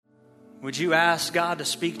Would you ask God to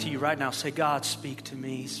speak to you right now? Say, God, speak to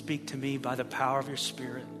me by the power of your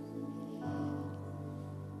Spirit.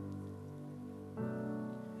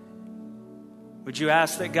 Would you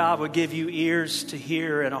ask that God would give you ears to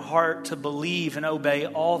hear and a heart to believe and obey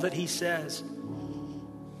all that He says?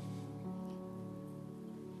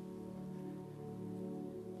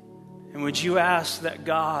 And would you ask that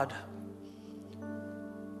God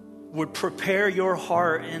would prepare your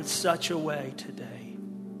heart in such a way today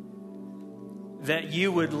that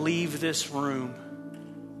you would leave this room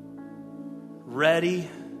ready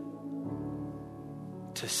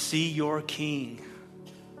to see your King,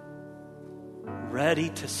 ready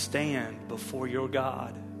to stand before your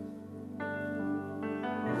God,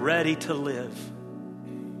 ready to live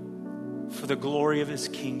for the glory of His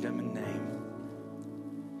kingdom and name.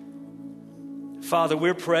 Father,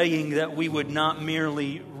 we're praying that we would not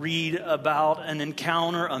merely read about an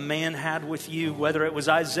encounter a man had with you, whether it was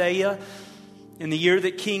Isaiah in the year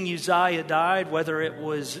that King Uzziah died, whether it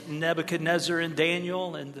was Nebuchadnezzar and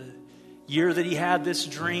Daniel and the year that he had this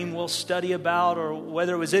dream we'll study about, or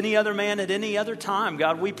whether it was any other man at any other time.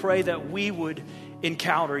 God, we pray that we would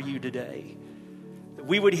encounter you today, that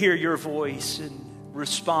we would hear your voice and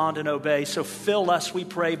respond and obey. So fill us, we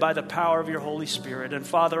pray, by the power of your Holy Spirit. And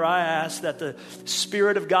Father, I ask that the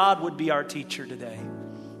Spirit of God would be our teacher today.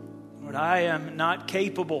 Lord, I am not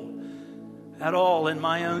capable at all in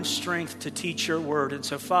my own strength to teach your word. And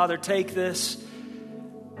so, Father, take this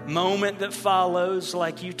moment that follows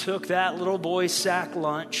like you took that little boy's sack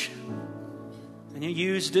lunch and you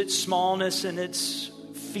used its smallness and its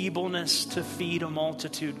feebleness to feed a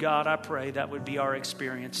multitude. God, I pray that would be our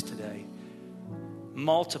experience today.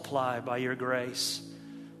 Multiply by your grace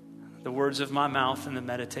the words of my mouth and the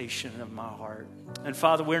meditation of my heart. And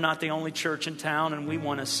Father, we're not the only church in town, and we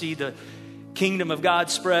want to see the kingdom of God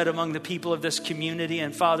spread among the people of this community.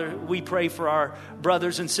 And Father, we pray for our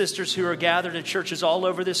brothers and sisters who are gathered in churches all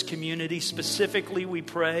over this community. Specifically, we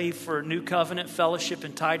pray for New Covenant Fellowship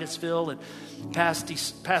in Titusville and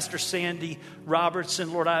Pastor Sandy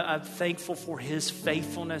Robertson. Lord, I'm thankful for his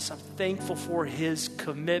faithfulness. I'm thankful for his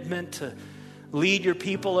commitment to lead your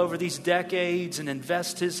people over these decades and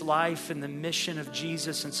invest his life in the mission of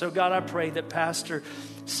Jesus. And so, God, I pray that Pastor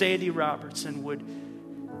Sandy Robertson would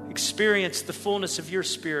experience the fullness of your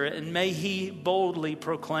Spirit, and may he boldly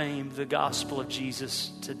proclaim the gospel of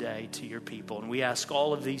Jesus today to your people. And we ask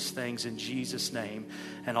all of these things in Jesus' name.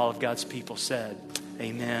 And all of God's people said,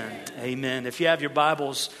 amen. Amen. If you have your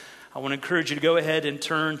Bibles, I want to encourage you to go ahead and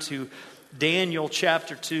turn to Daniel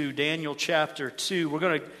chapter 2. Daniel chapter 2. We're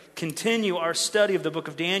going to continue our study of the book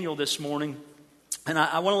of Daniel this morning. And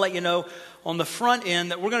I want to let you know on the front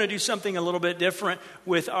end that we're going to do something a little bit different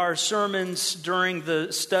with our sermons during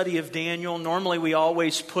the study of Daniel. Normally, we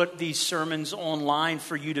always put these sermons online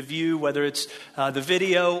for you to view, whether it's the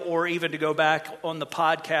video or even to go back on the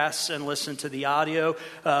podcasts and listen to the audio.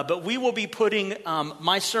 But we will be putting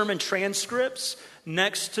my sermon transcripts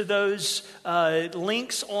next to those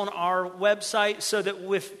links on our website, so that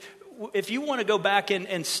if you want to go back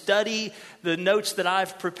and study the notes that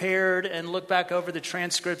I've prepared and look back over the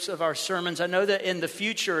transcripts of our sermons, I know that in the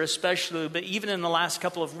future especially, but even in the last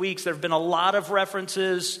couple of weeks, there have been a lot of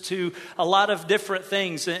references to a lot of different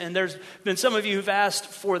things. And there's been some of you who've asked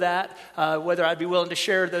for that, whether I'd be willing to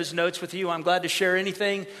share those notes with you. I'm glad to share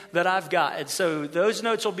anything that I've got. And so those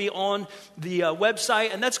notes will be on the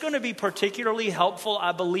website, and that's going to be particularly helpful,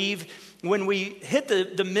 I believe, when we hit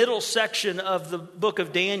the middle section of the book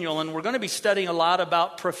of Daniel. And we're going to be studying a lot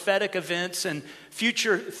about prophetic events and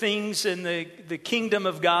future things in the kingdom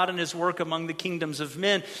of God and his work among the kingdoms of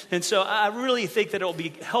men. And so I really think that it'll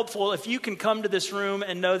be helpful if you can come to this room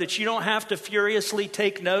and know that you don't have to furiously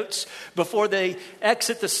take notes before they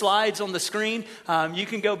exit the slides on the screen. You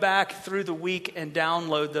can go back through the week and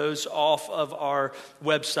download those off of our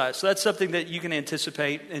website. So that's something that you can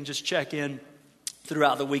anticipate and just check in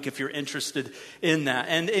throughout the week if you're interested in that.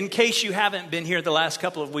 And in case you haven't been here the last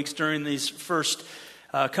couple of weeks during these first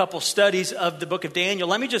couple studies of the book of Daniel,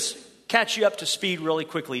 let me just catch you up to speed really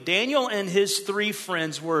quickly. Daniel and his three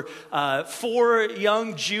friends were four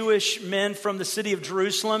young Jewish men from the city of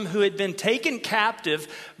Jerusalem who had been taken captive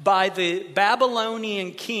by the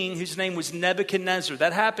Babylonian king whose name was Nebuchadnezzar.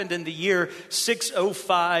 That happened in the year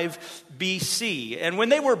 605 BC. And when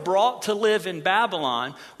they were brought to live in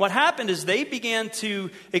Babylon, what happened is they began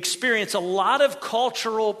to experience a lot of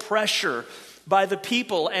cultural pressure by the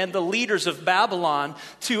people and the leaders of Babylon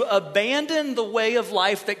to abandon the way of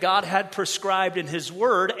life that God had prescribed in his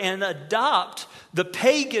word and adopt the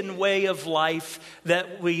pagan way of life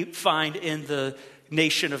that we find in the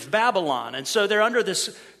nation of Babylon. And so they're under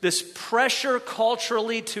this pressure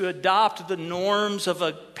culturally to adopt the norms of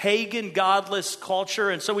a pagan, godless culture.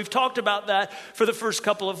 And so we've talked about that for the first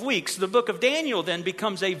couple of weeks. The book of Daniel then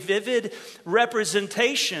becomes a vivid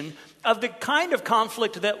representation of the kind of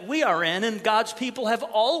conflict that we are in and God's people have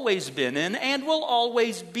always been in and will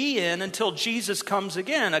always be in until Jesus comes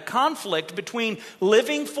again. A conflict between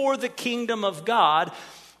living for the kingdom of God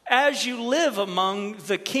as you live among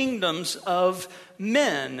the kingdoms of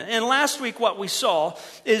men. And last week what we saw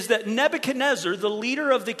is that Nebuchadnezzar, the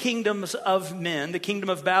leader of the kingdoms of men, the kingdom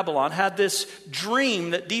of Babylon, had this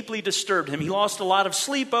dream that deeply disturbed him. He lost a lot of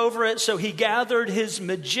sleep over it, so he gathered his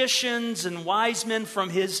magicians and wise men from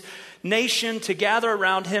his nation to gather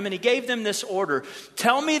around him, and he gave them this order: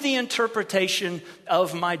 tell me the interpretation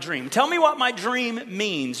of my dream. Tell me what my dream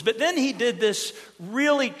means. But then he did this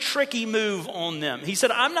really tricky move on them. He said,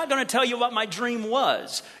 I'm not going to tell you what my dream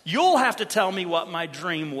was. You'll have to tell me what my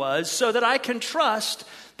dream was so that I can trust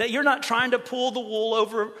that you're not trying to pull the wool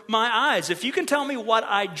over my eyes. If you can tell me what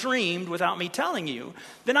I dreamed without me telling you,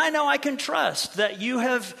 then I know I can trust that you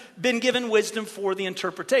have been given wisdom for the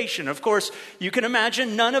interpretation. Of course, you can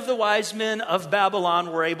imagine none of the wise men of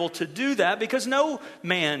Babylon were able to do that because no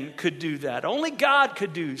man could do that. Only God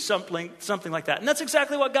could do something like that. And that's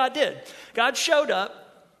exactly what God did. God showed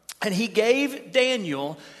up and he gave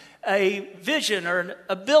Daniel a vision or an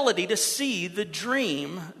ability to see the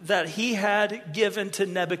dream that he had given to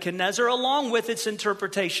Nebuchadnezzar along with its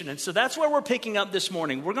interpretation. And so that's where we're picking up this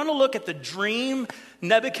morning. We're going to look at the dream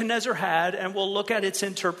Nebuchadnezzar had and we'll look at its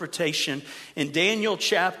interpretation in Daniel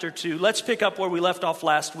chapter 2. Let's pick up where we left off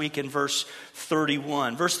last week in verse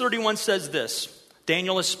 31. Verse 31 says this.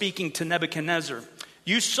 Daniel is speaking to Nebuchadnezzar.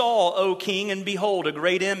 You saw, O king, and behold, a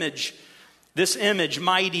great image. This image,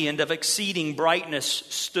 mighty and of exceeding brightness,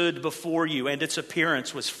 stood before you, and its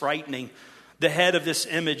appearance was frightening. The head of this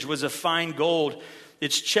image was of fine gold,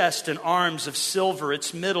 its chest and arms of silver,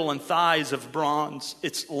 its middle and thighs of bronze,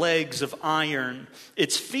 its legs of iron,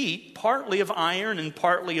 its feet partly of iron and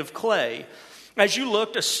partly of clay. As you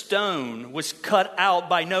looked, a stone was cut out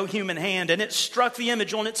by no human hand, and it struck the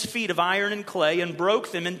image on its feet of iron and clay and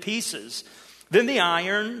broke them in pieces. Then the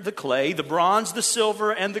iron, the clay, the bronze, the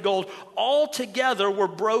silver, and the gold all together were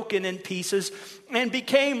broken in pieces and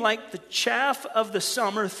became like the chaff of the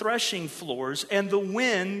summer threshing floors, and the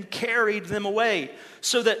wind carried them away,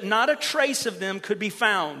 so that not a trace of them could be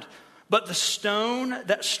found. But the stone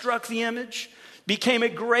that struck the image became a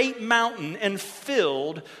great mountain and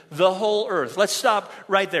filled the whole earth. Let's stop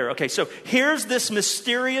right there. Okay, so here's this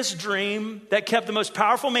mysterious dream that kept the most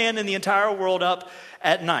powerful man in the entire world up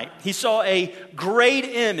at night. He saw a great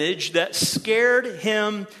image that scared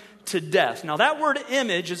him to death. Now, that word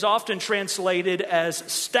image is often translated as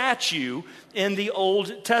statue in the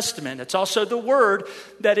Old Testament. It's also the word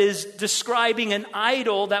that is describing an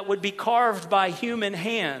idol that would be carved by human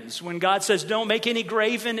hands. When God says, don't make any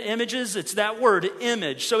graven images, it's that word,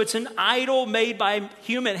 image. So it's an idol made by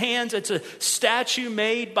human hands. It's a statue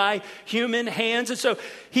made by human hands. And so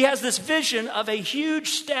he has this vision of a huge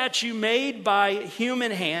statue made by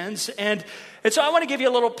human hands. And so I want to give you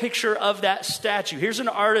a little picture of that statue. Here's an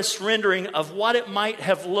artist's rendering of what it might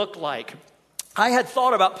have looked like. I had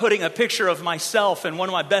thought about putting a picture of myself in one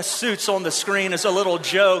of my best suits on the screen as a little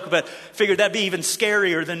joke, but figured that'd be even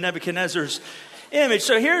scarier than Nebuchadnezzar's image.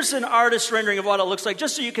 So here's an artist's rendering of what it looks like,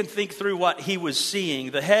 just so you can think through what he was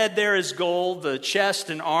seeing. The head there is gold, the chest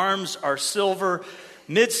and arms are silver,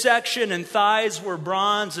 midsection and thighs were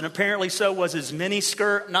bronze, and apparently so was his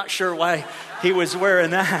miniskirt. Not sure why he was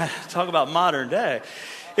wearing that. Talk about modern day.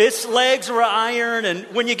 Its legs were iron, and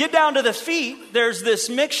when you get down to the feet, there's this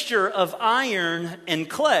mixture of iron and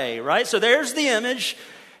clay, right? So there's the image,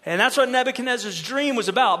 and that's what Nebuchadnezzar's dream was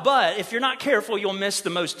about. But if you're not careful, you'll miss the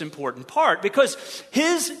most important part, because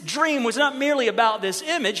his dream was not merely about this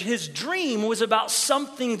image. His dream was about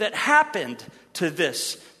something that happened to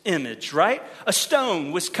this image, right? A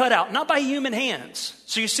stone was cut out, not by human hands.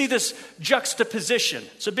 So you see this juxtaposition.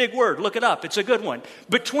 It's a big word. Look it up. It's a good one.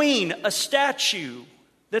 Between a statue.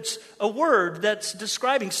 That's a word that's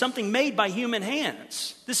describing something made by human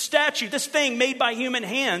hands. This statue, this thing made by human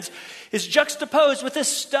hands, is juxtaposed with this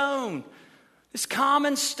stone, this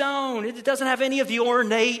common stone. It doesn't have any of the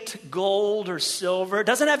ornate gold or silver. It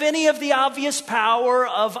doesn't have any of the obvious power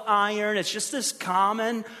of iron. It's just this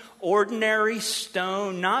common, ordinary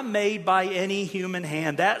stone, not made by any human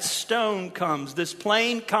hand. That stone comes, this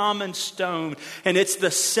plain, common stone, and it's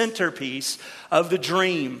the centerpiece of the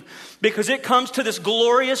dream. Because it comes to this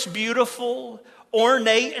glorious, beautiful,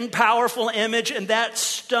 ornate and powerful image, and that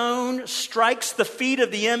stone strikes the feet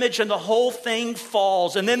of the image and the whole thing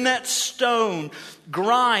falls. And then that stone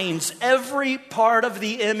grinds every part of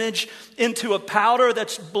the image into a powder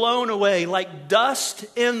that's blown away like dust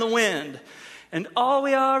in the wind. And all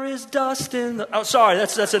we are is dust in the... Oh, sorry,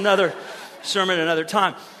 that's another sermon another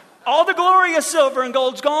time. All the glory of silver and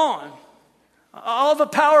gold's gone. All the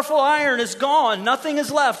powerful iron is gone. Nothing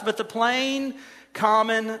is left but the plain,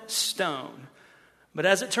 common stone. But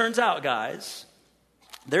as it turns out, guys,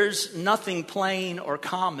 there's nothing plain or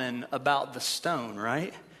common about the stone,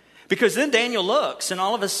 right? Because then Daniel looks, and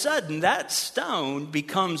all of a sudden, that stone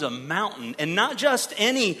becomes a mountain. And not just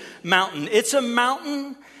any mountain. It's a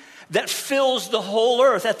mountain that fills the whole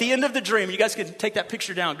earth. At the end of the dream, you guys can take that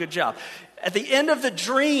picture down. Good job. At the end of the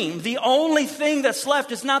dream, the only thing that's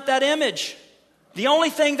left is not that image. The only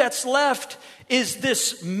thing that's left is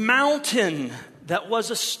this mountain that was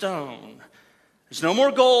a stone. There's no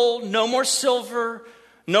more gold, no more silver,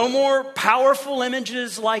 no more powerful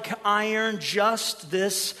images like iron, just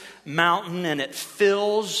this mountain, and it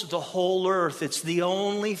fills the whole earth. It's the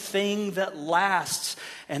only thing that lasts,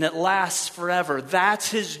 and it lasts forever.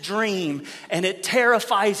 That's his dream, and it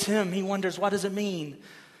terrifies him. He wonders, what does it mean?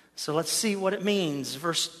 So let's see what it means.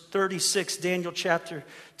 Verse 36, Daniel chapter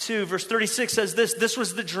 2, verse 36 says this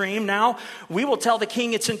was the dream. Now we will tell the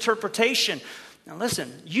king its interpretation. Now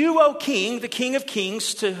listen, you, O king, the king of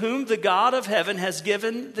kings, to whom the God of heaven has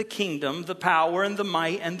given the kingdom, the power and the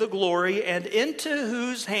might and the glory, and into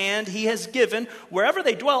whose hand he has given, wherever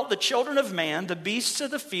they dwelt, the children of man, the beasts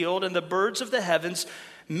of the field and the birds of the heavens,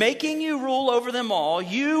 making you rule over them all,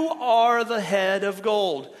 you are the head of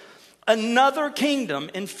gold. Another kingdom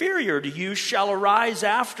inferior to you shall arise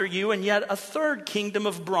after you, and yet a third kingdom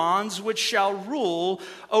of bronze, which shall rule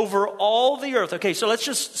over all the earth. Okay, so let's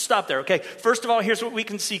just stop there. Okay, first of all, here's what we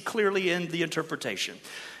can see clearly in the interpretation.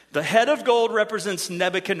 The head of gold represents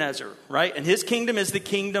Nebuchadnezzar, right? And his kingdom is the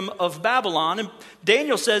kingdom of Babylon. And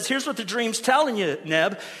Daniel says, here's what the dream's telling you,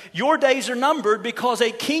 Neb. Your days are numbered because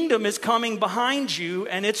a kingdom is coming behind you,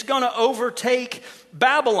 and it's going to overtake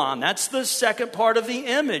Babylon. That's the second part of the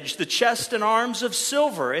image, the chest and arms of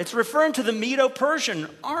silver. It's referring to the Medo-Persian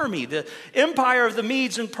army. The empire of the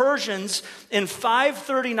Medes and Persians in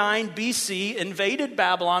 539 BC invaded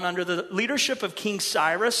Babylon under the leadership of King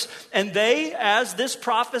Cyrus, and they, as this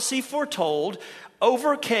prophecy foretold,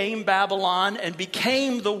 overcame Babylon and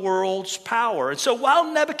became the world's power. And so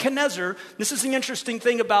while Nebuchadnezzar, this is the interesting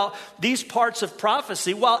thing about these parts of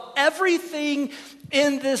prophecy, while everything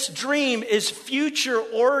in this dream is future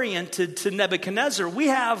oriented to Nebuchadnezzar, we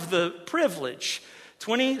have the privilege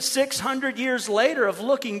 2,600 years later of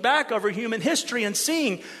looking back over human history and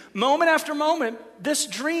seeing moment after moment this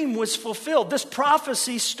dream was fulfilled. This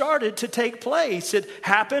prophecy started to take place. It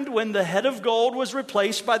happened when the head of gold was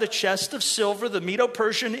replaced by the chest of silver. The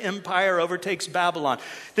Medo-Persian Empire overtakes Babylon.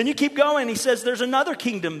 Then you keep going. He says there's another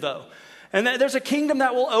kingdom though. And there's a kingdom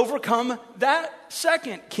that will overcome that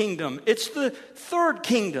second kingdom. It's the third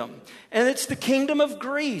kingdom. And it's the kingdom of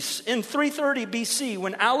Greece. In 330 BC,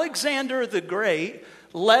 when Alexander the Great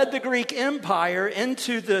led the Greek Empire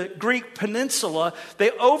into the Greek peninsula,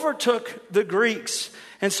 they overtook the Greeks.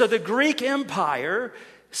 And so the Greek Empire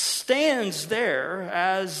stands there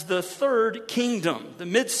as the third kingdom. The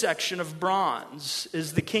midsection of bronze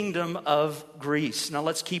is the kingdom of Greece. Now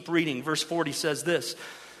let's keep reading. Verse 40 says this.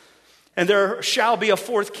 And there shall be a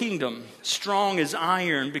fourth kingdom, strong as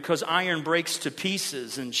iron, because iron breaks to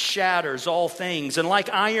pieces and shatters all things. And like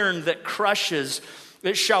iron that crushes,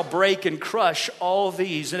 it shall break and crush all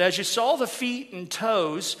these. And as you saw the feet and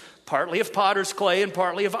toes, partly of potter's clay and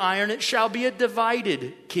partly of iron, it shall be a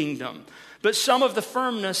divided kingdom. But some of the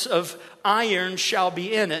firmness of iron shall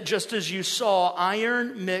be in it, just as you saw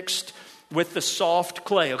iron mixed with the soft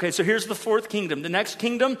clay. Okay, so here's the fourth kingdom. The next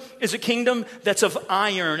kingdom is a kingdom that's of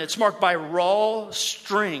iron. It's marked by raw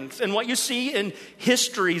strength. And what you see in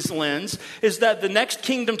history's lens is that the next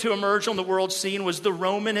kingdom to emerge on the world scene was the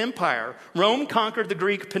Roman Empire. Rome conquered the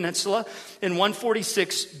Greek peninsula in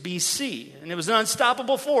 146 BC. And it was an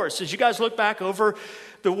unstoppable force. As you guys look back over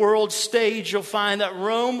the world stage, you'll find that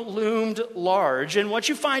Rome loomed large. And what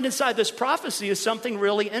you find inside this prophecy is something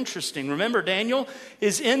really interesting. Remember, Daniel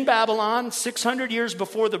is in Babylon 600 years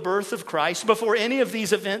before the birth of Christ, before any of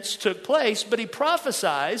these events took place, but he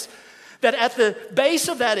prophesies that at the base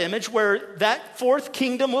of that image, where that fourth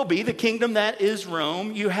kingdom will be, the kingdom that is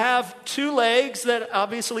Rome, you have two legs that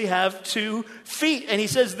obviously have 2 feet. And he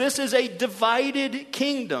says this is a divided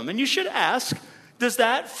kingdom. And you should ask, does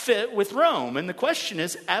that fit with Rome? And the question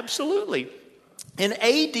is absolutely. In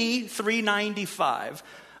AD 395,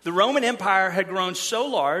 The Roman Empire had grown so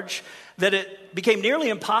large that it became nearly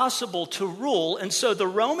impossible to rule. And so the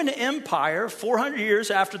Roman Empire, 400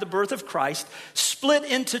 years after the birth of Christ, split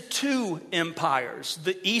into two empires,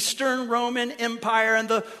 the Eastern Roman Empire and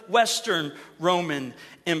the Western Roman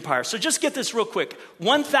Empire. So just get this real quick.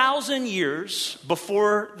 1,000 years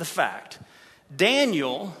before the fact,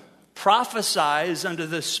 Daniel prophesies under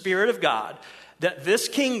the Spirit of God that this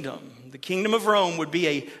kingdom, the kingdom of Rome, would be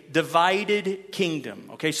a divided kingdom.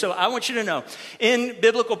 Okay, so I want you to know, in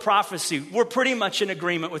biblical prophecy, we're pretty much in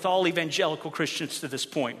agreement with all evangelical Christians to this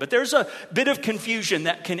point. But there's a bit of confusion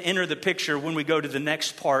that can enter the picture when we go to the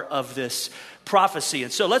next part of this prophecy.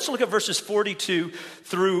 And so let's look at verses 42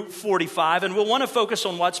 through 45. And we'll want to focus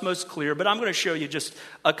on what's most clear, but I'm going to show you just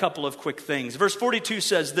a couple of quick things. Verse 42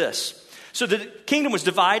 says this. So the kingdom was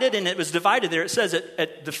divided, and it was divided there. It says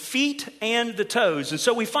at the feet and the toes. And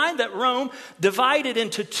so we find that Rome divided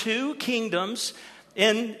into two kingdoms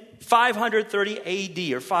in 530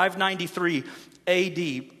 AD or 593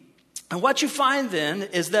 AD. And what you find then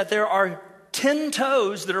is that there are 10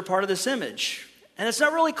 toes that are part of this image. And it's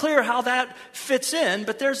not really clear how that fits in,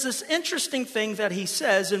 but there's this interesting thing that he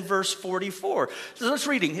says in verse 44. So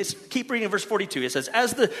let's keep reading verse 42. It says,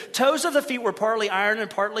 as the toes of the feet were partly iron and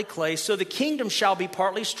partly clay, so the kingdom shall be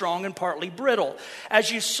partly strong and partly brittle.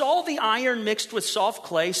 As you saw the iron mixed with soft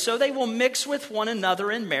clay, so they will mix with one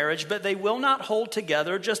another in marriage, but they will not hold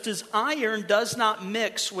together, just as iron does not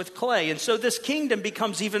mix with clay. And so this kingdom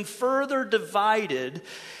becomes even further divided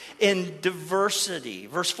in diversity.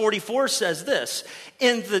 Verse 44 says this,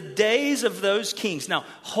 in the days of those kings. Now,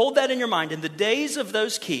 hold that in your mind. In the days of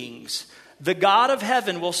those kings, the God of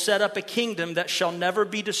heaven will set up a kingdom that shall never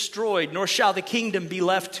be destroyed, nor shall the kingdom be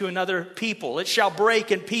left to another people. It shall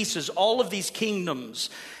break in pieces all of these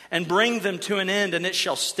kingdoms and bring them to an end, and it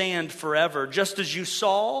shall stand forever. Just as you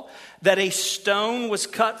saw that a stone was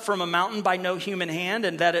cut from a mountain by no human hand,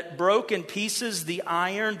 and that it broke in pieces the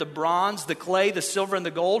iron, the bronze, the clay, the silver, and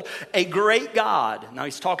the gold, a great God, now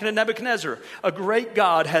he's talking to Nebuchadnezzar, a great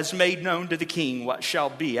God has made known to the king what shall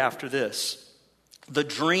be after this. The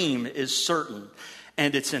dream is certain,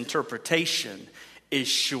 and its interpretation is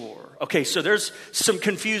sure. Okay, so there's some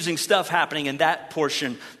confusing stuff happening in that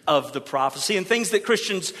portion of the prophecy and things that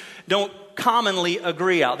Christians don't commonly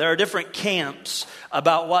agree on. There are different camps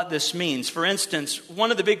about what this means. For instance, one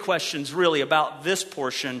of the big questions really about this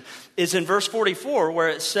portion is in verse 44, where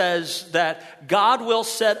it says that God will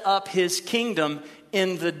set up his kingdom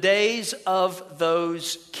in the days of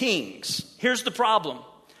those kings. Here's the problem.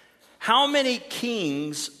 How many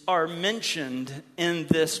kings are mentioned in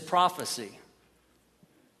this prophecy?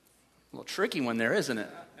 A little tricky one there, isn't it?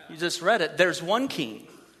 You just read it. There's one king.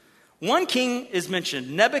 One king is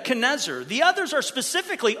mentioned, Nebuchadnezzar. The others are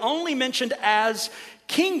specifically only mentioned as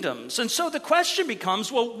kingdoms. And so the question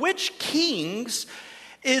becomes, well, which kings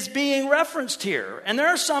is being referenced here? And there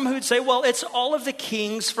are some who'd say, well, it's all of the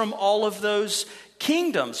kings from all of those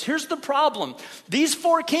kingdoms. Here's the problem. These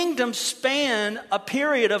four kingdoms span a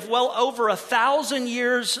period of well over 1,000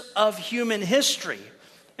 years of human history.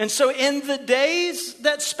 And so in the days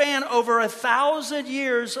that span over 1,000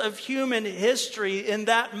 years of human history, in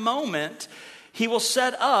that moment, he will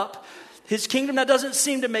set up his kingdom. That doesn't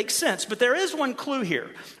seem to make sense, but there is one clue here.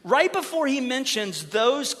 Right before he mentions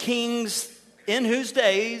those kings in whose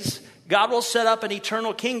days God will set up an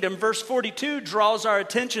eternal kingdom, verse 42 draws our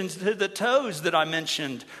attention to the toes that I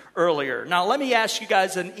mentioned earlier. Now, let me ask you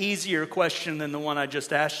guys an easier question than the one I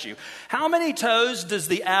just asked you. How many toes does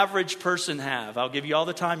the average person have? I'll give you all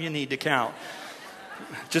the time you need to count.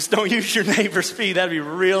 Just don't use your neighbor's feet. That'd be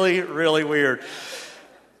really, really weird.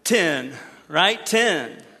 10, right?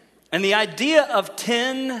 10. And the idea of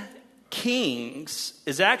 10 kings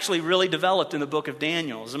is actually really developed in the book of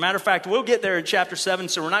Daniel. As a matter of fact, we'll get there in chapter 7,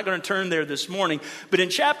 so we're not going to turn there this morning. But in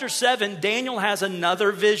chapter 7, Daniel has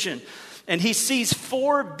another vision. And he sees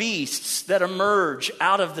 4 beasts that emerge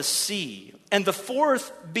out of the sea. And the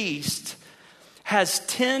fourth beast has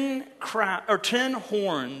 10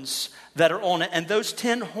 horns that are on it. And those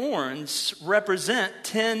 10 horns represent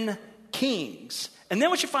 10 kings. And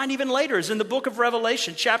then what you find even later is in the book of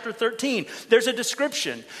Revelation, chapter 13, there's a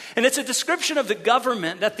description. And it's a description of the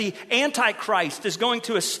government that the Antichrist is going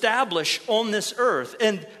to establish on this earth.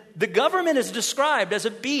 And the government is described as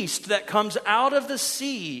a beast that comes out of the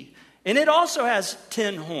sea. And it also has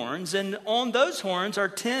 10 horns, and on those horns are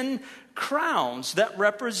 10 crowns that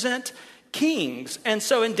represent kings. And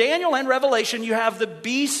so in Daniel and Revelation, you have the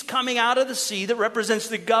beast coming out of the sea that represents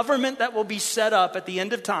the government that will be set up at the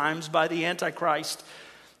end of times by the Antichrist.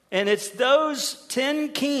 And it's those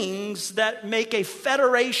 10 kings that make a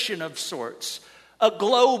federation of sorts, a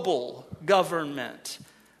global government.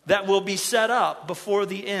 that will be set up before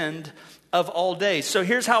the end of all days. So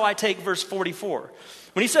here's how I take verse 44.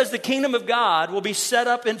 When he says the kingdom of God will be set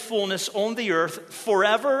up in fullness on the earth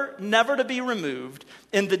forever, never to be removed,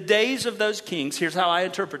 in the days of those kings, here's how I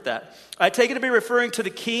interpret that. I take it to be referring to the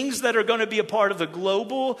kings that are going to be a part of the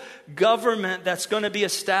global government that's going to be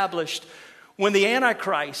established when the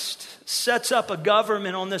Antichrist sets up a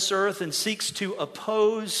government on this earth and seeks to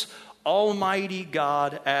oppose Almighty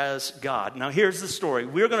God as God. Now here's the story.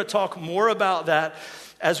 We're going to talk more about that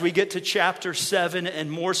as we get to chapter 7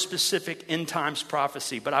 and more specific end times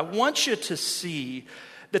prophecy. But I want you to see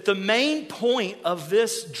that the main point of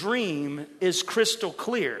this dream is crystal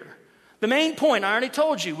clear. The main point, I already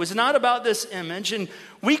told you, was not about this image. And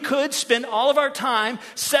we could spend all of our time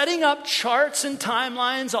setting up charts and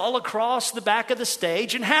timelines all across the back of the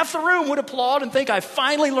stage. And half the room would applaud and think, I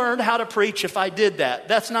finally learned how to preach if I did that.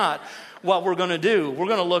 That's not what we're going to do. We're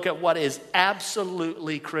going to look at what is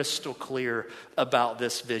absolutely crystal clear about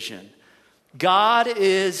this vision. God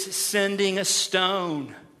is sending a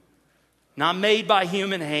stone, not made by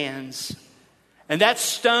human hands. And that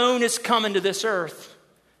stone is coming to this earth.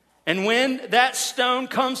 And when that stone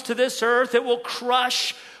comes to this earth, it will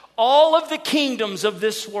crush all of the kingdoms of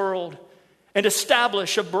this world and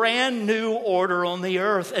establish a brand new order on the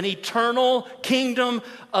earth, an eternal kingdom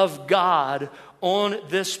of God on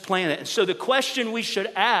this planet. And so the question we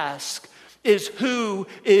should ask is, who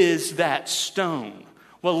is that stone?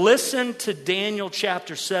 Well, listen to Daniel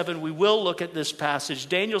chapter 7. We will look at this passage.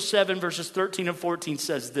 Daniel 7 verses 13 and 14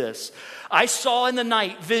 says this. I saw in the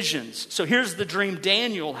night visions. So here's the dream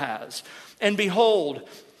Daniel has. And behold,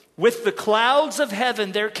 with the clouds of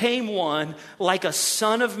heaven there came one like a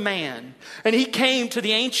son of man. And he came to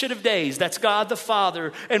the Ancient of Days, that's God the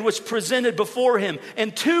Father, and was presented before him.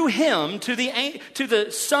 And to him, to the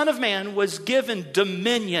Son of Man, was given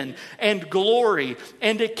dominion and glory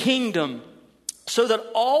and a kingdom, so that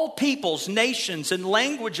all peoples, nations, and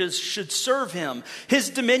languages should serve him. His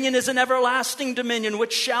dominion is an everlasting dominion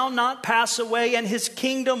which shall not pass away, and his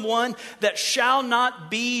kingdom one that shall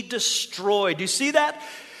not be destroyed. Do you see that?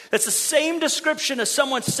 That's the same description as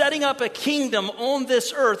someone setting up a kingdom on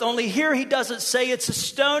this earth. Only here he doesn't say it's a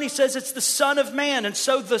stone. He says it's the Son of Man. And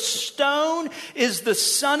so the stone is the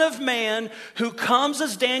Son of Man who comes,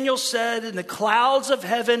 as Daniel said, in the clouds of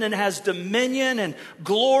heaven and has dominion and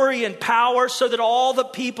glory and power so that all the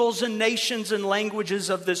peoples and nations and languages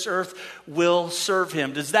of this earth will serve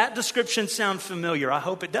him. Does that description sound familiar? I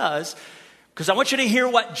hope it does, because I want you to hear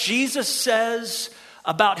what Jesus says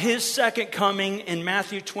about his second coming in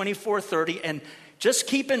Matthew 24:30. And just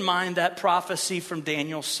keep in mind that prophecy from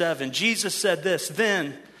Daniel 7. Jesus said this,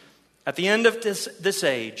 then, at the end of this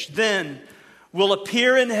age, then will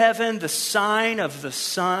appear in heaven the sign of the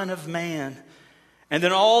Son of Man. And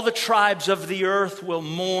then all the tribes of the earth will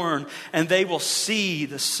mourn, and they will see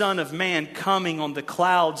the Son of Man coming on the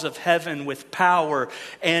clouds of heaven with power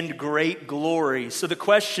and great glory. So the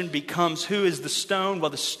question becomes, who is the stone? Well,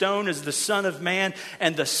 the stone is the Son of Man,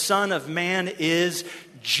 and the Son of Man is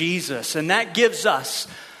Jesus. And that gives us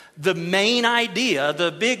the main idea, the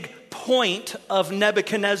big point of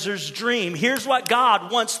Nebuchadnezzar's dream. Here's what God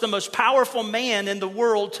wants the most powerful man in the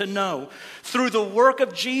world to know. Through the work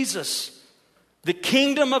of Jesus, the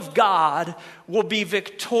kingdom of God will be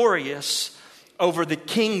victorious over the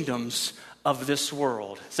kingdoms of this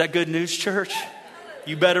world. Is that good news, church?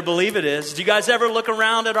 You better believe it is. Do you guys ever look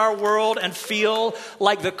around at our world and feel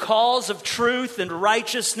like the cause of truth and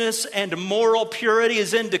righteousness and moral purity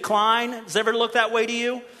is in decline? Does it ever look that way to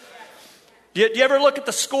you? Do you ever look at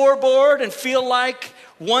the scoreboard and feel like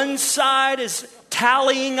one side is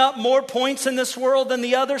tallying up more points in this world than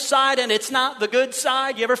the other side, and it's not the good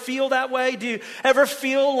side? You ever feel that way? Do you ever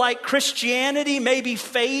feel like Christianity may be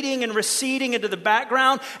fading and receding into the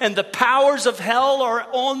background and the powers of hell are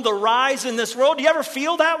on the rise in this world? Do you ever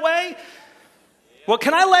feel that way? Well,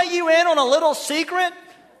 can I let you in on a little secret?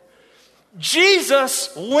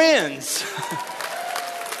 Jesus wins.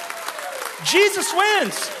 Jesus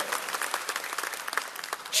wins.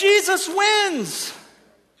 Jesus wins.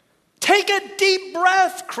 Take a deep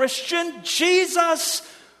breath, Christian. Jesus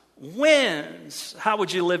wins. How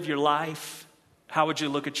would you live your life? How would you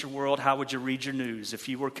look at your world? How would you read your news if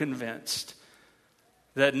you were convinced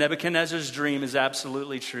that Nebuchadnezzar's dream is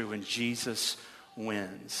absolutely true and Jesus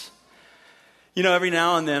wins? You know, every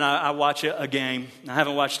now and then I watch a game. I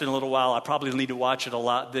haven't watched it in a little while. I probably need to watch it a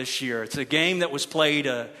lot this year. It's a game that was played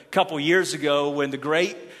a couple years ago when the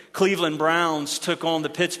great Cleveland Browns took on the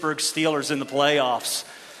Pittsburgh Steelers in the playoffs.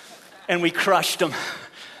 And we crushed them.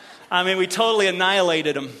 I mean, we totally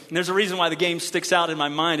annihilated them. And there's a reason why the game sticks out in my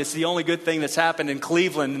mind. It's the only good thing that's happened in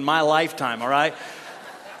Cleveland in my lifetime, all right?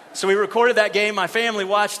 So we recorded that game. My family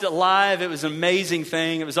watched it live. It was an amazing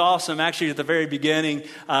thing. It was awesome. Actually, at the very beginning,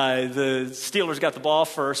 the Steelers got the ball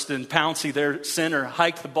first, and Pouncey, their center,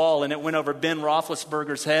 hiked the ball, and it went over Ben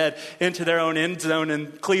Roethlisberger's head into their own end zone,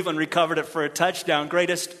 and Cleveland recovered it for a touchdown.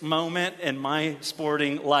 Greatest moment in my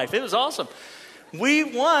sporting life. It was awesome. We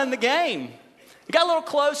won the game. It got a little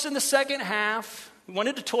close in the second half. We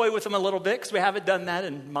wanted to toy with them a little bit because we haven't done that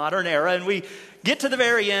in modern era. And we get to the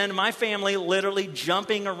very end, my family literally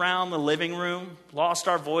jumping around the living room, lost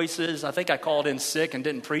our voices. I think I called in sick and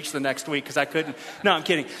didn't preach the next week because I couldn't. No, I'm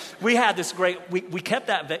kidding. We had this we kept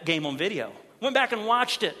that game on video. Went back and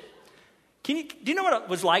watched it. Do you know what it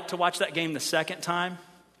was like to watch that game the second time?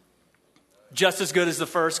 Just as good as the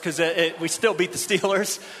first because we still beat the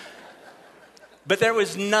Steelers. But there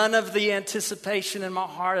was none of the anticipation in my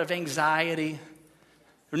heart of anxiety.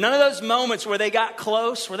 None of those moments where they got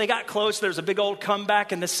close. There's a big old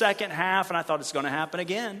comeback in the second half, and I thought it's going to happen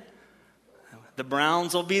again. The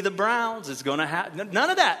Browns will be the Browns. It's going to happen. None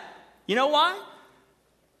of that. You know why?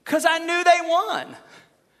 Because I knew they won.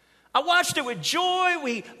 I watched it with joy.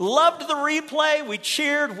 We loved the replay. We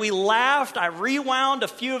cheered. We laughed. I rewound a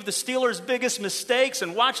few of the Steelers' biggest mistakes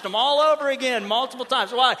and watched them all over again multiple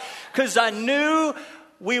times. Why? Because I knew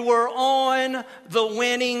we were on the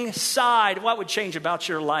winning side. What would change about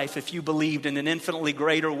your life if you believed in an infinitely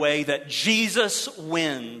greater way that Jesus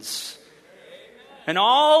wins? And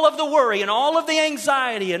all of the worry and all of the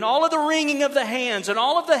anxiety and all of the wringing of the hands and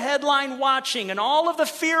all of the headline watching and all of the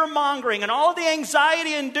fear mongering and all of the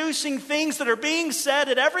anxiety inducing things that are being said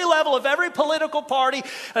at every level of every political party,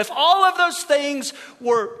 if all of those things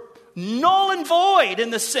were null and void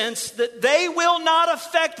in the sense that they will not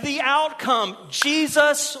affect the outcome,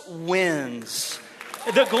 Jesus wins.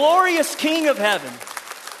 The glorious King of heaven.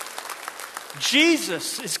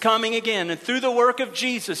 Jesus is coming again, and through the work of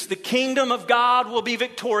Jesus, the kingdom of God will be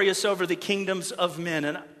victorious over the kingdoms of men.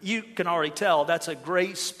 And you can already tell that's a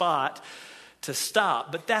great spot to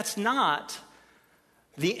stop. But that's not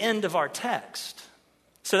the end of our text.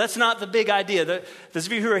 So that's not the big idea. Those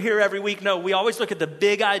of you who are here every week know we always look at the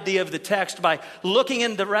big idea of the text by looking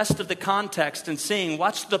in the rest of the context and seeing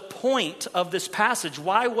what's the point of this passage.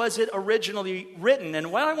 Why was it originally written?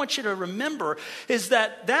 And what I want you to remember is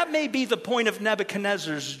that may be the point of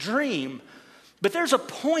Nebuchadnezzar's dream. But there's a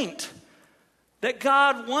point that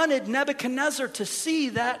God wanted Nebuchadnezzar to see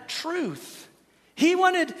that truth. He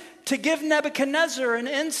wanted to give Nebuchadnezzar an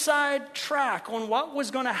inside track on what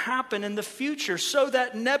was going to happen in the future so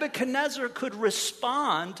that Nebuchadnezzar could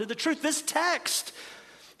respond to the truth. This text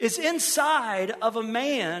is inside of a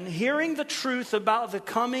man hearing the truth about the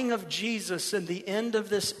coming of Jesus and the end of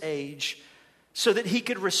this age so that he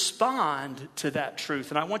could respond to that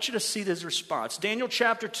truth. And I want you to see this response. Daniel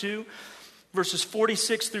chapter 2, verses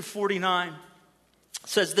 46 through 49.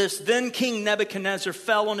 Says this, then King Nebuchadnezzar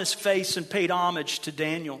fell on his face and paid homage to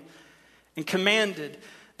Daniel and commanded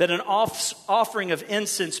that an offering of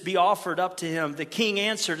incense be offered up to him. The king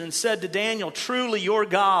answered and said to Daniel, truly your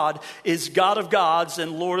God is God of gods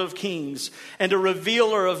and Lord of kings and a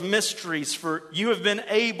revealer of mysteries, for you have been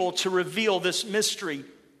able to reveal this mystery.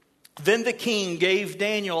 Then the king gave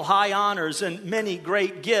Daniel high honors and many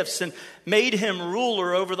great gifts and made him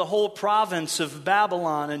ruler over the whole province of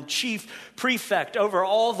Babylon and chief prefect over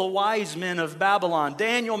all the wise men of Babylon.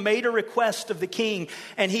 Daniel made a request of the king,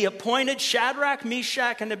 and he appointed Shadrach,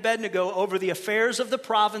 Meshach, and Abednego over the affairs of the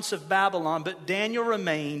province of Babylon, but Daniel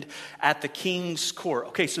remained at the king's court.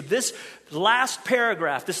 Okay, so this last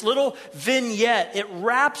paragraph, this little vignette, it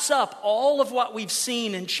wraps up all of what we've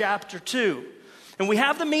seen in chapter 2. And we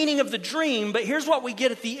have the meaning of the dream, but here's what we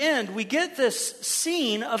get at the end. We get this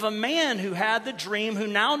scene of a man who had the dream, who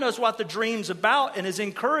now knows what the dream's about and is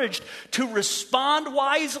encouraged to respond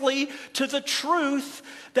wisely to the truth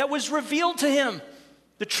that was revealed to him.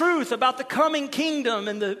 The truth about the coming kingdom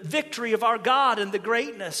and the victory of our God and the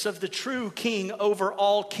greatness of the true king over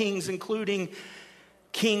all kings, including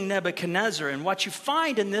King Nebuchadnezzar. And what you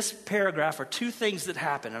find in this paragraph are two things that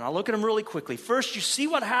happen. And I'll look at them really quickly. First, you see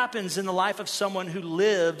what happens in the life of someone who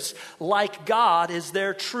lives like God is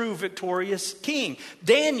their true victorious king.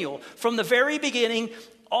 Daniel, from the very beginning,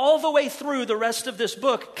 all the way through the rest of this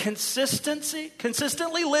book,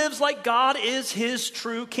 consistently lives like God is his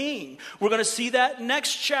true king. We're going to see that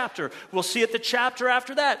next chapter. We'll see it the chapter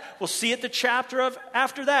after that. We'll see it the chapter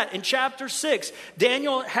after that. In chapter 6,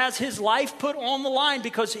 Daniel has his life put on the line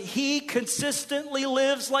because he consistently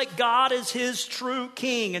lives like God is his true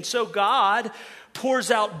king. And so God pours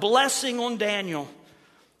out blessing on Daniel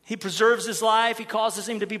He preserves his life. He causes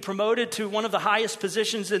him to be promoted to one of the highest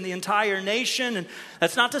positions in the entire nation. And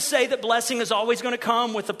that's not to say that blessing is always going to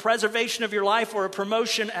come with the preservation of your life or a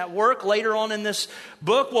promotion at work. Later on in this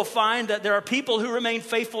book, we'll find that there are people who remain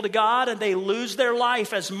faithful to God and they lose their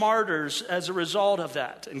life as martyrs as a result of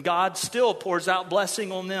that. And God still pours out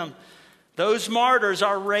blessing on them. Those martyrs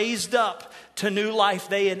are raised up to new life.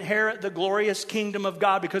 They inherit the glorious kingdom of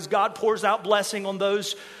God because God pours out blessing on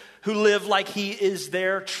those who live like he is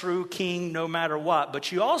their true king no matter what.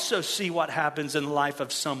 But you also see what happens in the life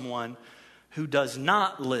of someone who does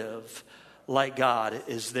not live like God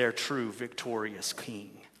is their true victorious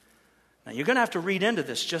king. Now you're going to have to read into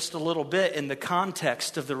this just a little bit in the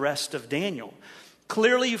context of the rest of Daniel.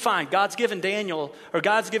 Clearly you find God's giving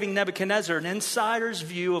Nebuchadnezzar an insider's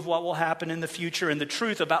view of what will happen in the future and the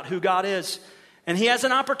truth about who God is. And he has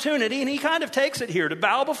an opportunity, and he kind of takes it here, to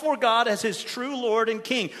bow before God as his true Lord and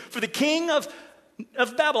King. For the king of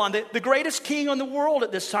Babylon, the greatest king in the world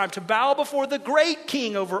at this time, to bow before the great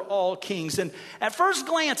king over all kings. And at first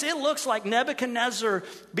glance, it looks like Nebuchadnezzar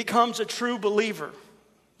becomes a true believer,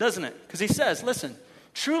 doesn't it? Because he says, listen,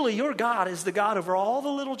 truly your God is the God over all the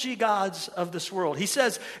little g gods of this world. He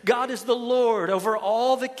says God is the Lord over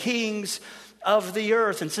all the kings of the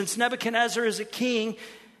earth. And since Nebuchadnezzar is a king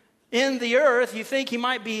in the earth, you think he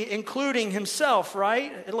might be including himself, right?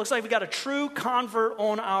 It looks like we got a true convert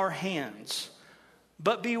on our hands.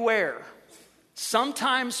 But beware.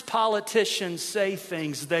 Sometimes politicians say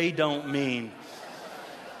things they don't mean.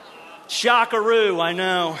 Shockaroo, I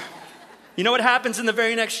know. You know what happens in the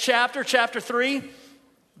very next chapter, chapter 3,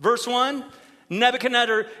 verse 1?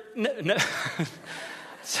 Nebuchadnezzar,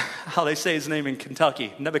 how they say his name in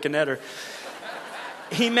Kentucky, Nebuchadnezzar.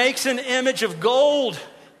 He makes an image of gold.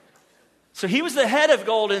 So he was the head of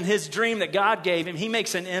gold in his dream that God gave him. He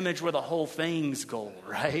makes an image where the whole thing's gold,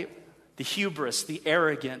 right? The hubris, the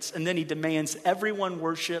arrogance. And then he demands everyone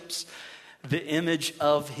worships the image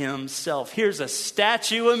of himself. Here's a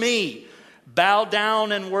statue of me. Bow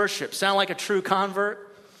down and worship. Sound like a true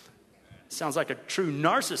convert? Sounds like a true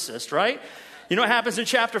narcissist, right? You know what happens in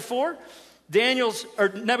chapter 4?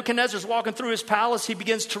 Nebuchadnezzar's walking through his palace. He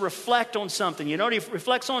begins to reflect on something. You know what he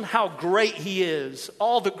reflects on? How great he is.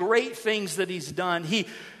 All the great things that he's done. He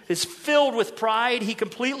is filled with pride. He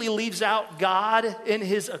completely leaves out God in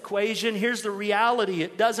his equation. Here's the reality.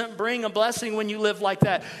 It doesn't bring a blessing when you live like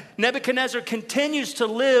that. Nebuchadnezzar continues to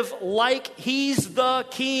live like he's the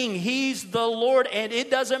king. He's the Lord. And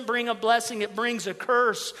it doesn't bring a blessing. It brings a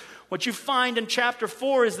curse. What you find in chapter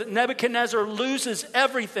 4 is that Nebuchadnezzar loses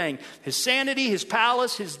everything. His sanity, his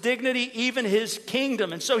palace, his dignity, even his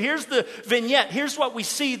kingdom. And so here's the vignette. Here's what we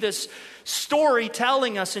see this story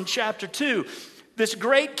telling us in chapter 2. This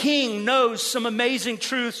great king knows some amazing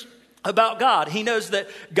truths about God. He knows that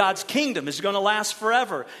God's kingdom is going to last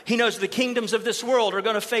forever. He knows the kingdoms of this world are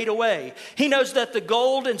going to fade away. He knows that the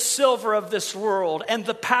gold and silver of this world and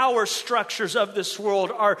the power structures of this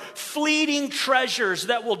world are fleeting treasures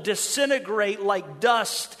that will disintegrate like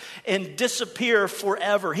dust and disappear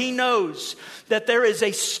forever. He knows that there is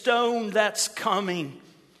a stone that's coming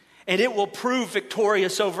and it will prove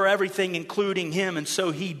victorious over everything, including him. And so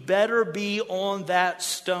he better be on that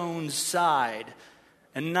stone's side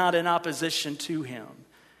and not in opposition to him.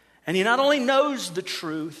 And he not only knows the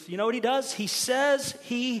truth, you know what he does? He says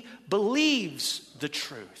he believes the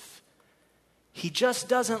truth. He just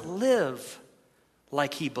doesn't live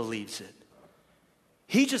like he believes it.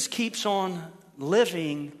 He just keeps on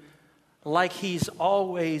living like he's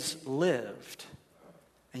always lived.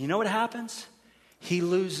 And you know what happens? He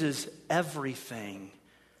loses everything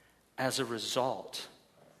as a result.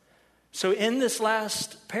 So in this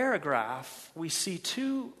last paragraph, we see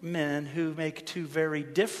two men who make two very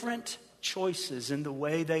different choices in the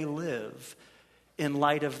way they live in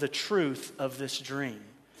light of the truth of this dream.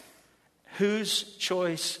 Whose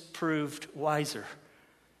choice proved wiser?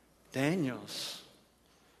 Daniel's.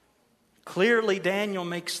 Clearly, Daniel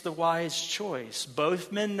makes the wise choice.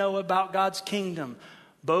 Both men know about God's kingdom.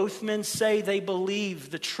 Both men say they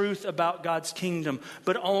believe the truth about God's kingdom,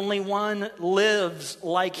 but only one lives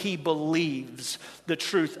like he believes the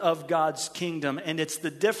truth of God's kingdom. And it's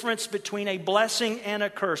the difference between a blessing and a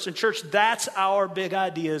curse. And church, that's our big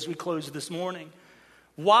idea as we close this morning.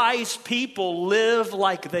 Wise people live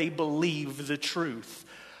like they believe the truth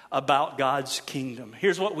about God's kingdom.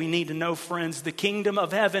 Here's what we need to know, friends. The kingdom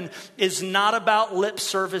of heaven is not about lip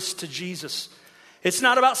service to Jesus. It's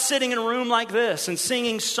not about sitting in a room like this and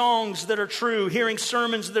singing songs that are true, hearing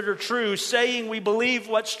sermons that are true, saying we believe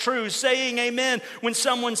what's true, saying amen when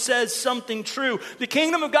someone says something true. The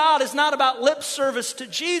kingdom of God is not about lip service to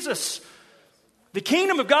Jesus. The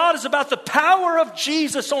kingdom of God is about the power of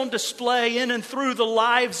Jesus on display in and through the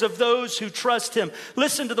lives of those who trust him.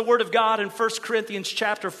 Listen to the word of God in 1 Corinthians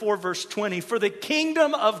chapter 4, verse 20. For the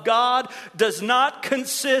kingdom of God does not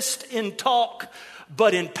consist in talk,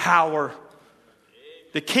 but in power.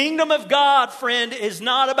 The kingdom of God, friend, is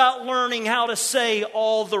not about learning how to say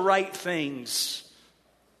all the right things.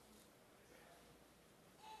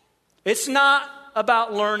 It's not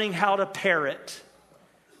about learning how to parrot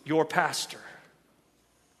your pastor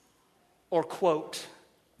or quote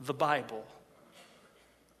the Bible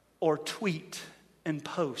or tweet and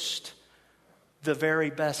post the very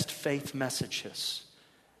best faith messages.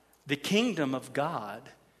 The kingdom of God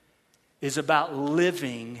is about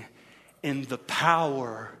living in the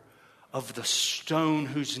power of the stone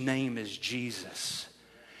whose name is Jesus.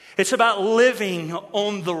 It's about living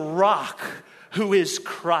on the rock who is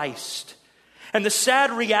Christ. And the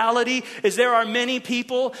sad reality is there are many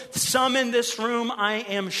people, some in this room I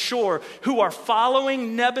am sure, who are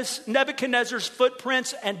following Nebuchadnezzar's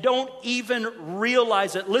footprints and don't even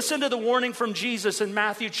realize it. Listen to the warning from Jesus in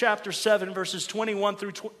Matthew chapter 7, verses 21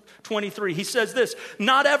 through 23. He says this,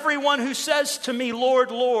 "Not everyone who says to me, 'Lord,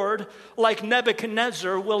 Lord,' like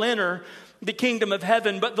Nebuchadnezzar will enter the kingdom of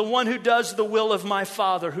heaven, but the one who does the will of my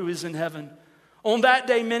Father who is in heaven. On that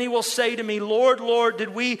day, many will say to me, 'Lord, Lord,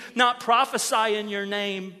 did we not prophesy in your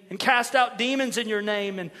name and cast out demons in your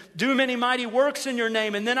name and do many mighty works in your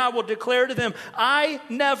name?' And then I will declare to them, 'I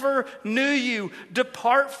never knew you.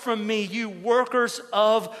 Depart from me, you workers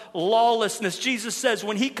of lawlessness.'" Jesus says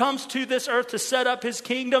when he comes to this earth to set up his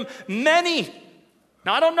kingdom, many,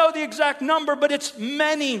 now I don't know the exact number, but it's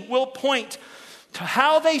many, will point to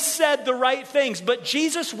how they said the right things. "But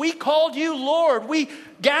Jesus, we called you Lord. We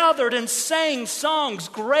gathered and sang songs.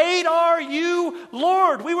 'Great are you,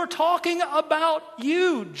 Lord.'" We were talking about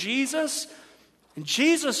you, Jesus. And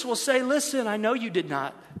Jesus will say, "Listen, I know you did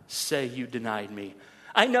not say you denied me.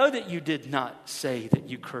 I know that you did not say that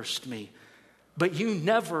you cursed me, but you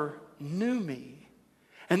never knew me."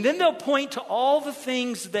 And then they'll point to all the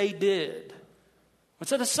things they did. What's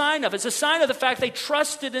that a sign of? It's a sign of the fact they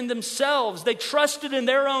trusted in themselves. They trusted in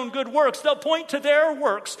their own good works. They'll point to their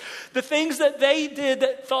works, the things that they did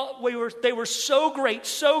that thought they were so great,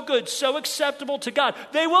 so good, so acceptable to God.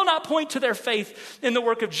 They will not point to their faith in the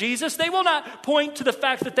work of Jesus. They will not point to the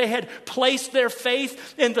fact that they had placed their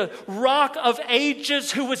faith in the Rock of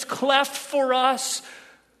Ages who was cleft for us,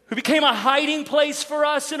 who became a hiding place for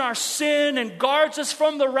us in our sin and guards us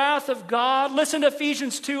from the wrath of God. Listen to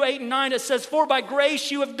Ephesians 2, 8 and 9. It says, "For by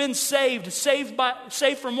grace you have been saved." Saved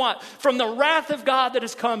from what? From the wrath of God that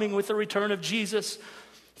is coming with the return of Jesus.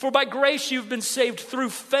 "For by grace you've been saved through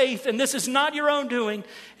faith, and this is not your own doing.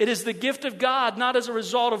 It is the gift of God, not as a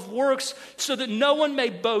result of works, so that no one may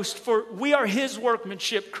boast. For we are his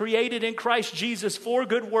workmanship, created in Christ Jesus for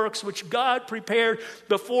good works, which God prepared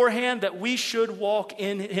beforehand that we should walk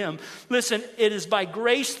in him." Listen, it is by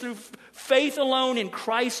grace through faith alone in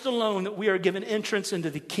Christ alone that we are given entrance into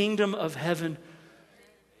the kingdom of heaven.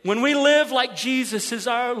 When we live like Jesus is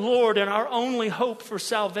our Lord and our only hope for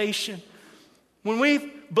salvation, when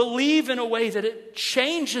we believe in a way that it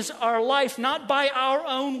changes our life, not by our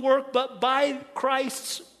own work, but by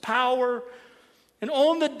Christ's power. And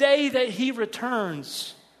on the day that he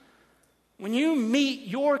returns, when you meet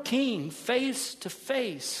your King face to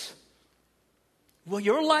face, will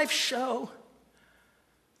your life show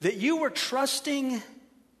that you were trusting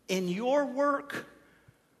in your work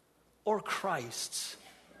or Christ's?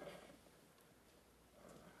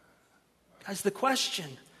 Guys, the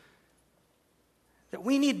question that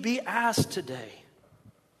we need to be asked today,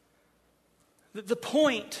 the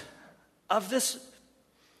point of this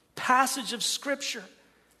passage of Scripture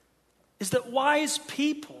is that wise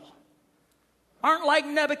people aren't like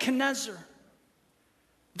Nebuchadnezzar.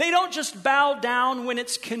 They don't just bow down when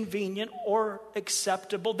it's convenient or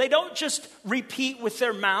acceptable. They don't just repeat with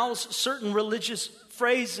their mouths certain religious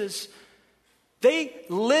phrases. They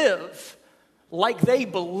live like they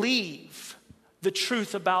believe the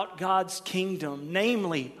truth about God's kingdom.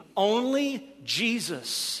 Namely, only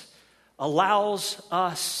Jesus allows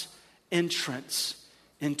us entrance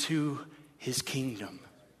into his kingdom.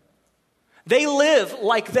 They live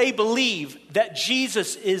like they believe that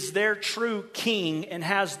Jesus is their true king and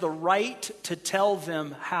has the right to tell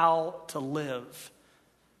them how to live.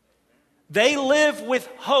 They live with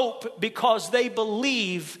hope because they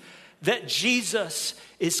believe that Jesus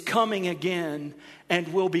is coming again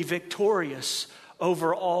and will be victorious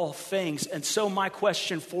over all things. And so my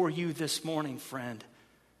question for you this morning, friend,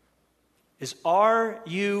 is are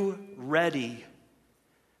you ready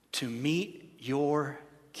to meet your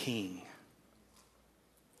King?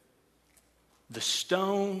 The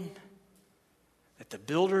stone that the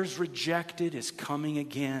builders rejected is coming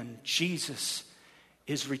again. Jesus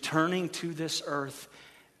is returning to this earth,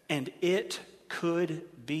 and it could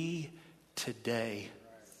be today.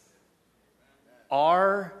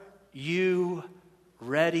 Are you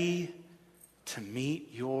ready to meet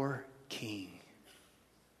your King?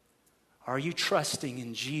 Are you trusting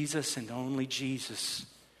in Jesus and only Jesus?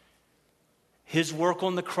 His work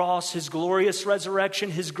on the cross, His glorious resurrection,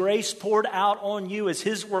 His grace poured out on you as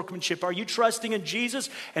His workmanship. Are you trusting in Jesus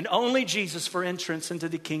and only Jesus for entrance into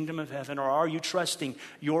the kingdom of heaven? Or are you trusting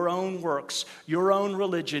your own works, your own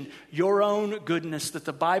religion, your own goodness that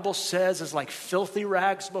the Bible says is like filthy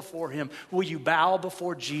rags before Him? Will you bow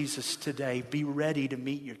before Jesus today? Be ready to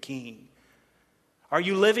meet your King. Are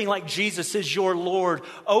you living like Jesus is your Lord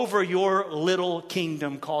over your little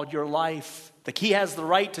kingdom called your life? Like He has the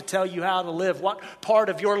right to tell you how to live. What part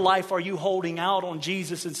of your life are you holding out on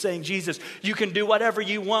Jesus and saying, Jesus, you can do whatever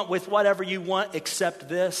you want with whatever you want except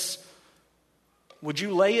this? Would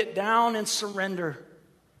you lay it down and surrender?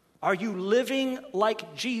 Are you living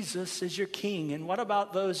like Jesus is your King? And what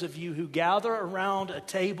about those of you who gather around a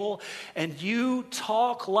table and you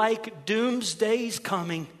talk like doomsday's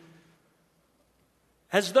coming?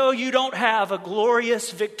 As though you don't have a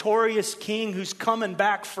glorious, victorious King who's coming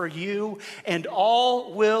back for you, and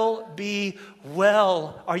all will be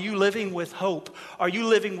well. Are you living with hope? Are you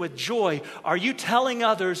living with joy? Are you telling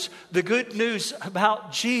others the good news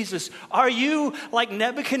about Jesus? Are you like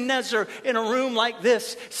Nebuchadnezzar in a room like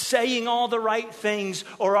this, saying all the right things?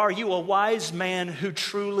 Or are you a wise man who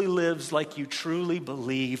truly lives like you truly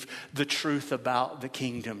believe the truth about the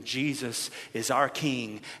kingdom? Jesus is our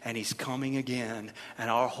King, and He's coming again. And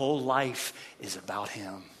our whole life is about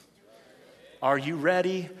Him. Are you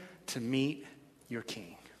ready to meet your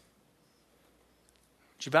King?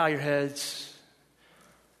 Would you bow your heads?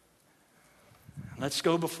 Let's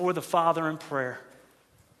go before the Father in prayer.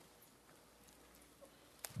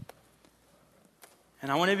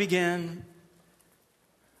 And I want to begin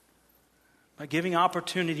by giving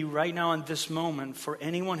opportunity right now in this moment for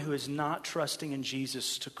anyone who is not trusting in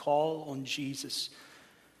Jesus to call on Jesus.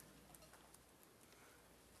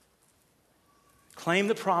 Claim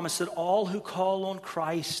the promise that all who call on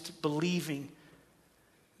Christ, believing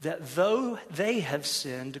that though they have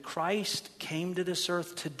sinned, Christ came to this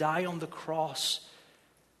earth to die on the cross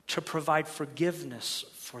to provide forgiveness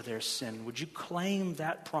for their sin. Would you claim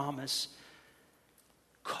that promise?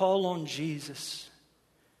 Call on Jesus.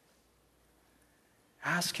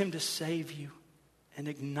 Ask Him to save you and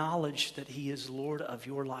acknowledge that He is Lord of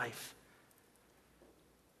your life.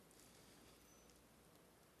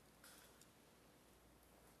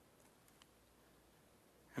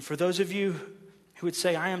 And for those of you who would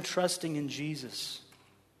say, I am trusting in Jesus.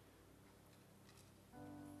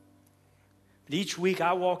 But each week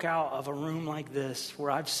I walk out of a room like this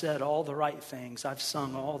where I've said all the right things. I've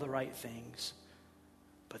sung all the right things.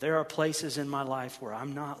 But there are places in my life where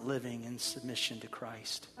I'm not living in submission to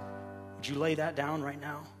Christ. Would you lay that down right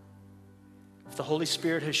now? If the Holy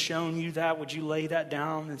Spirit has shown you that, would you lay that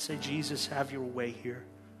down and say, Jesus, have your way here.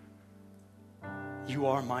 You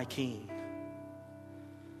are my King.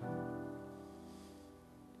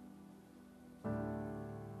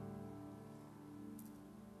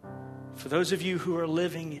 For those of you who are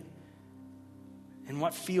living in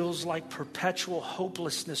what feels like perpetual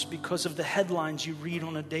hopelessness because of the headlines you read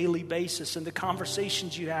on a daily basis and the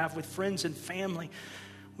conversations you have with friends and family,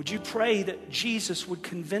 would you pray that Jesus would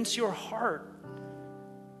convince your heart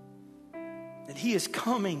that He is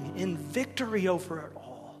coming in victory over it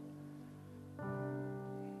all?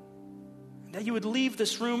 And that you would leave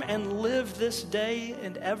this room and live this day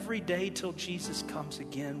and every day till Jesus comes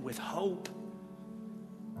again with hope.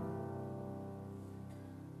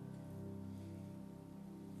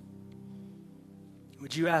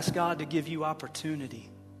 Would you ask God to give you opportunity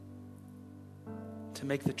to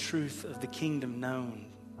make the truth of the kingdom known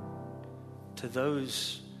to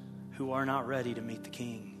those who are not ready to meet the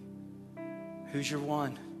King? Who's your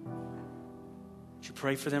one? Would you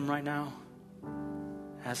pray for them right now?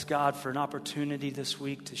 Ask God for an opportunity this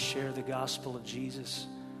week to share the gospel of Jesus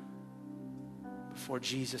before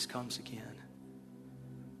Jesus comes again.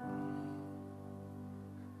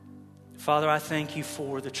 Father, I thank you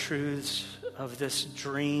for the truths of this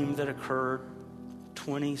dream that occurred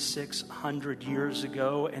 2,600 years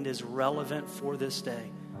ago and is relevant for this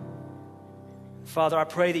day. Father, I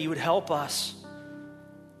pray that you would help us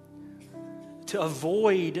to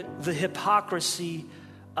avoid the hypocrisy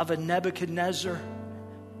of a Nebuchadnezzar.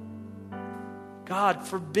 God,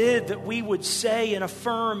 forbid that we would say and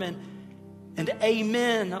affirm and and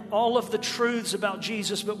amen all of the truths about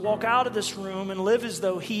Jesus, but walk out of this room and live as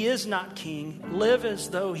though he is not king. Live as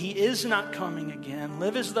though he is not coming again.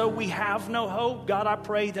 Live as though we have no hope. God, I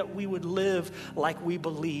pray that we would live like we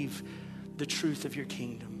believe the truth of your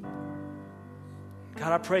kingdom.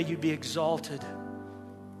 God, I pray you'd be exalted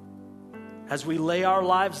as we lay our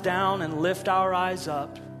lives down and lift our eyes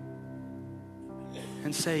up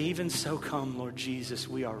and say, even so come, Lord Jesus,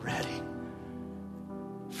 we are ready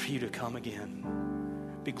for you to come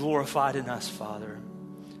again. Be glorified in us, Father.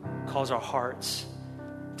 Cause our hearts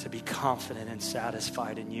to be confident and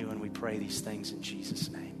satisfied in you, and we pray these things in Jesus'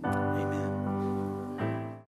 name.